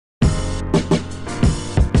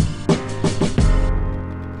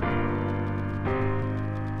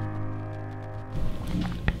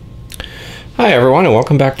Hi everyone, and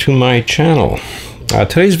welcome back to my channel.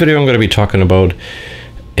 Today's video I'm going to be talking about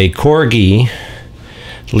a Corgi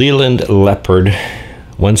Leyland Leopard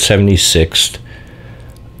 176th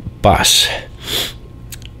bus.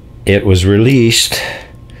 It was released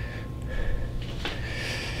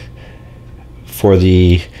for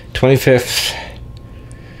the 25th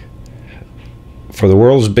for the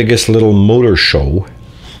world's biggest little motor show,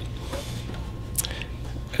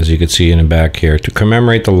 as you can see in the back here, to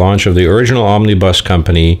commemorate the launch of the original omnibus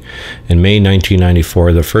company in May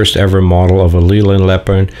 1994. The first ever model of a Leyland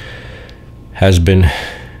Leopard has been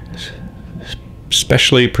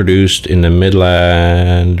specially produced in the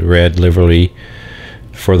Midland Red livery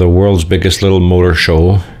for the world's biggest little motor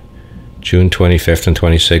show, June 25th and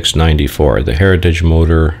 26th, 94, the Heritage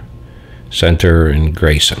Motor Center in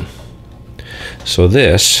Gaydon. So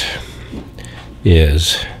this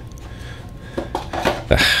is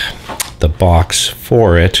the box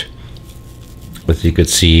for it. As you could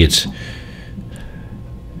see, it's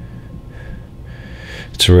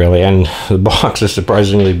really, and the box is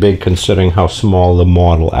surprisingly big considering how small the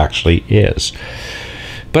model actually is.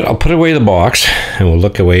 But I'll put away the box and we'll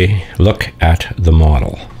look at the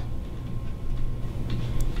model.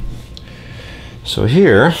 So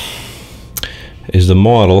here is the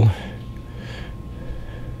model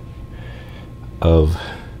of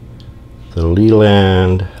the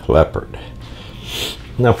Leyland Leopard.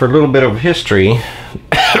 Now, for a little bit of history,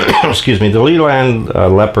 excuse me, the Leyland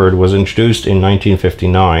Leopard was introduced in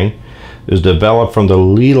 1959. It was developed from the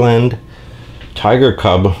Leyland Tiger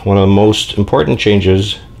Cub, one of the most important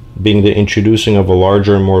changes being the introducing of a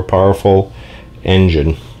larger and more powerful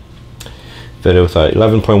engine. Fitted with a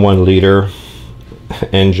 11.1 liter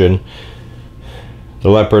engine, the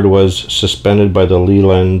Leopard was superseded by the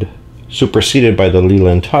Leyland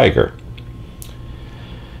Tiger.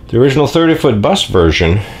 The original 30-foot bus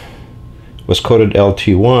version was coded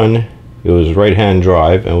LT1. It was right-hand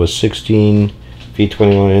drive and was 16 feet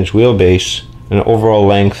 21 inch wheelbase and an overall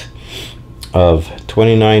length of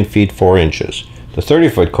 29 feet 4 inches. The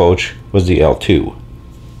 30-foot coach was the L2.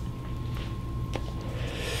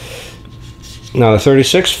 Now, the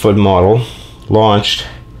 36-foot model launched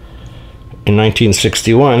in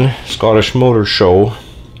 1961 Scottish Motor Show,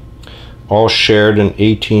 all shared an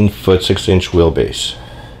 18-foot 6-inch wheelbase.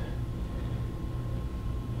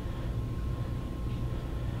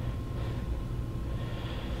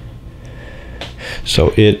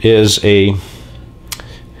 So it is a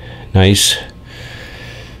nice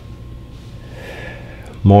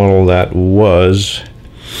model that was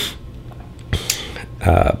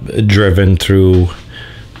driven through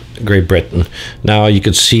Great Britain. Now you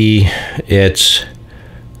can see it's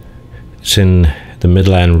in the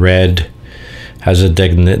Midland Red, has a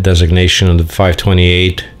designation of the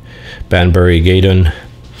 528 Banbury Gaydon.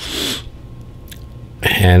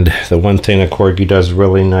 And the one thing that Corgi does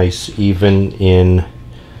really nice, even in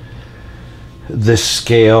this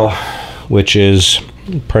scale, which is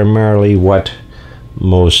primarily what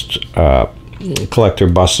most collector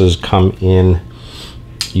buses come in,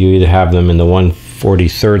 you either have them in the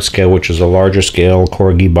 1/43rd scale, which is a larger scale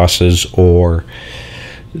Corgi buses, or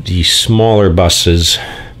the smaller buses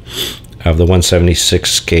of the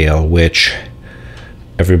 176 scale, which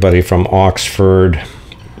everybody from Oxford,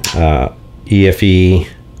 EFE,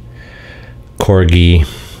 Corgi,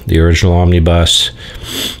 the original omnibus,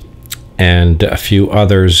 and a few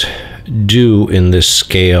others do in this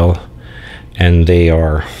scale, and they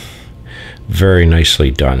are very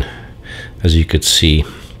nicely done, as you could see.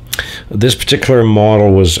 This particular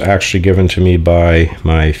model was actually given to me by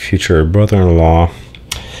my future brother-in-law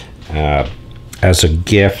as a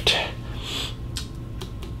gift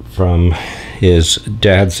from his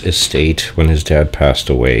dad's estate when his dad passed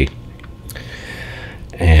away.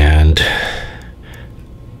 And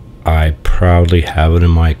I proudly have it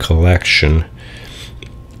in my collection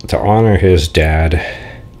to honor his dad,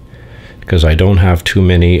 because I don't have too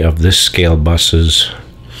many of this scale buses.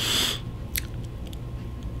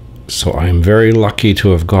 So I'm very lucky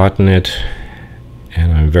to have gotten it,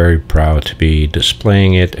 and I'm very proud to be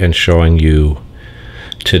displaying it and showing you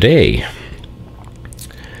today.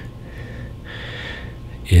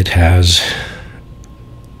 It has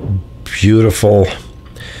beautiful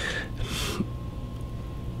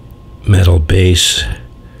metal base.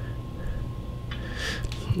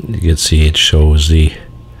 You can see it shows the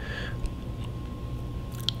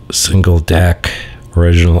single deck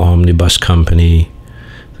original omnibus company,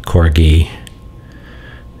 Corgi,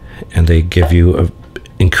 and they give you an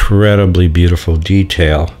incredibly beautiful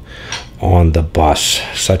detail on the bus,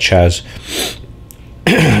 such as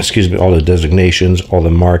excuse me, all the designations, all the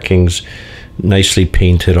markings, nicely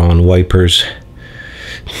painted on wipers,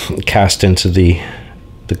 cast into the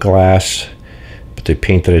glass, but they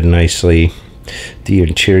painted it nicely. The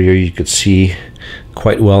interior, you could see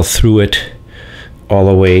quite well through it all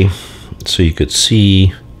the way, so you could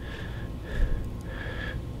see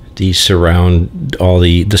the surround, all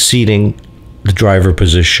the seating, the driver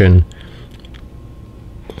position.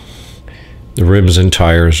 The rims and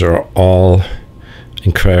tires are all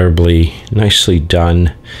incredibly nicely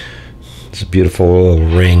done. It's a beautiful little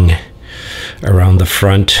ring around the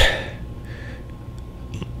front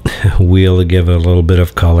wheel to give it a little bit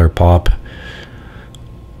of color pop.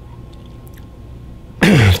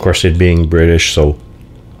 Of course, it being British, so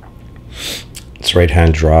it's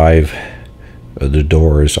right-hand drive. The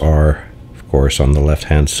doors are, of course, on the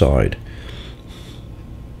left-hand side.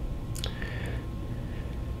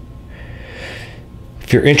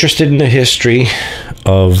 If you're interested in the history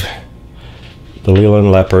of the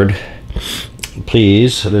Leyland Leopard,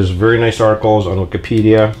 please, there's very nice articles on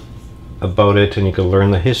Wikipedia about it, and you can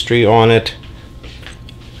learn the history on it.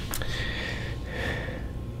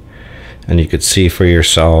 And you could see for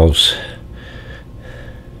yourselves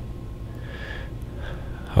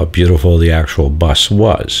how beautiful the actual bus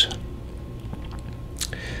was.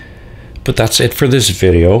 But that's it for this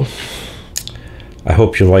video. I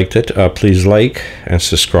hope you liked it. Please like and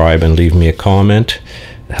subscribe and leave me a comment.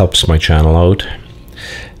 It helps my channel out.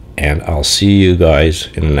 And I'll see you guys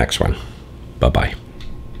in the next one. Bye-bye.